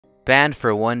Banned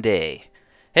for 1 day.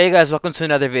 Hey guys, welcome to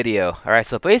another video. Alright,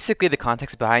 so basically the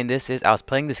context behind this is I was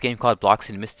playing this game called Blocks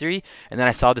in Mystery, and then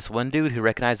I saw this one dude who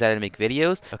recognized that I make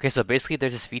videos. Okay, so basically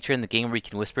there's this feature in the game where you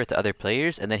can whisper to other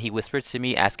players, and then he whispers to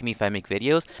me asking me if I make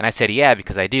videos, and I said yeah,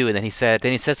 because I do, and then he said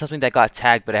something that got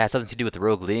tagged, but it had something to do with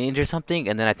Rogue Lineage or something,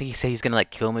 and then I think he said he's gonna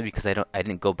like kill me because I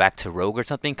didn't go back to Rogue or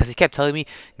something, because he kept telling me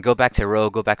go back to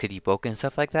Rogue, go back to DEEPWOKEN and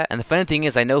stuff like that. And the funny thing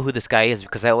is I know who this guy is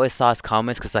because I always saw his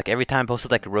comments, because like every time I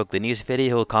posted like a Rogue Lineage video,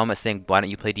 he'll comment saying why don't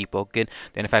you play DEEPWOKEN.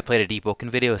 Then if I played a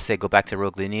DEEPWOKEN video, say go back to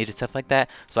Rogue Lineage and stuff like that.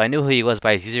 So I knew who he was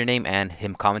by his username and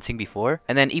him commenting before.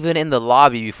 And then even in the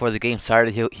lobby before the game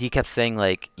started, he kept saying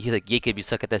like, he's like, Jacob, you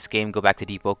suck at this game, go back to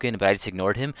DEEPWOKEN. But I just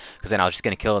ignored him because then I was just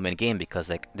gonna kill him in game, because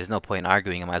like there's no point in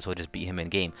arguing. I might as well just beat him in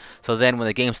game. So then when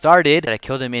the game started, I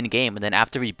killed him in game. And then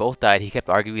after we both died, he kept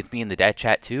arguing with me in the dead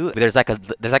chat too. But there's like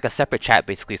a separate chat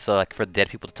basically, so like for the dead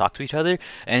people to talk to each other.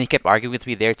 And he kept arguing with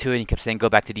me there too, and he kept saying go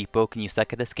back to DEEPWOKEN, you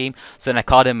suck at this game. So then I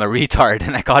called him a retard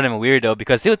and I called him a weirdo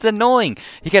because it was annoying.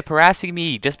 He kept harassing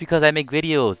me just because I make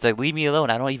videos. Like, leave me alone.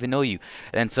 I don't even know you.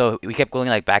 And so we kept going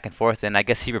like back and forth, and I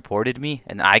guess he reported me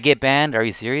and I get banned. Are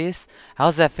you serious?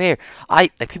 How's that fair?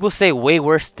 Like people say way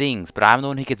worse things, but I'm the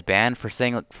one who gets banned for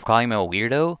saying for calling him a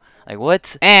weirdo. Like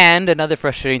what? And another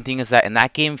frustrating thing is that in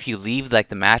that game, if you leave like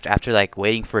the match after like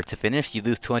waiting for it to finish, you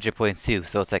lose 200 points too.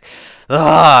 So it's like,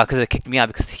 ugh, because it kicked me out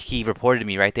because he reported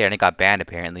me right there and it got banned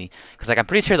apparently. Because like I'm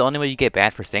pretty sure the only way you get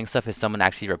banned for saying stuff is someone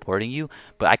actually reporting you.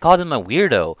 But I called him a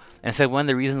weirdo and said one of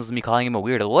the reasons was me calling him a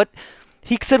weirdo. What?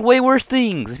 He said way worse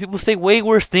things. People say way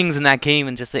worse things in that game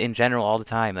and just in general all the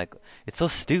time. Like, it's so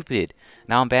stupid.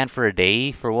 Now I'm banned for a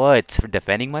day? For what? For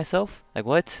defending myself? Like,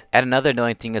 what? And another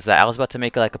annoying thing is that I was about to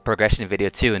make like a progression video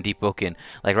too in DEEPWOKEN,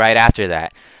 like right after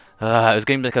that. It was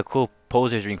gonna be like a cool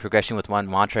posers ring progression with one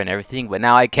mantra and everything, but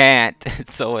now I can't.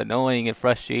 It's so annoying and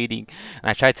frustrating.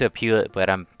 And I tried to appeal it, but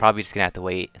I'm probably just gonna have to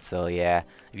wait. So yeah,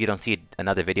 if you don't see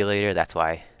another video later, that's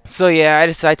why. So yeah, I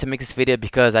decided to make this video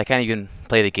because I can't even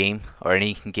play the game or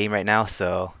any game right now,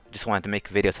 so just wanted to make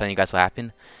a video telling you guys what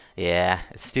happened. Yeah,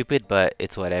 it's stupid, but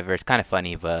it's whatever. It's kind of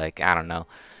funny, but like, I don't know.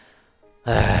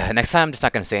 Next time I'm just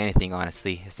not gonna say anything,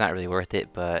 honestly. It's not really worth it,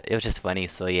 but it was just funny.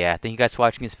 So yeah, thank you guys for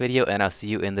watching this video, and I'll see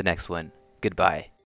you in the next one. Goodbye.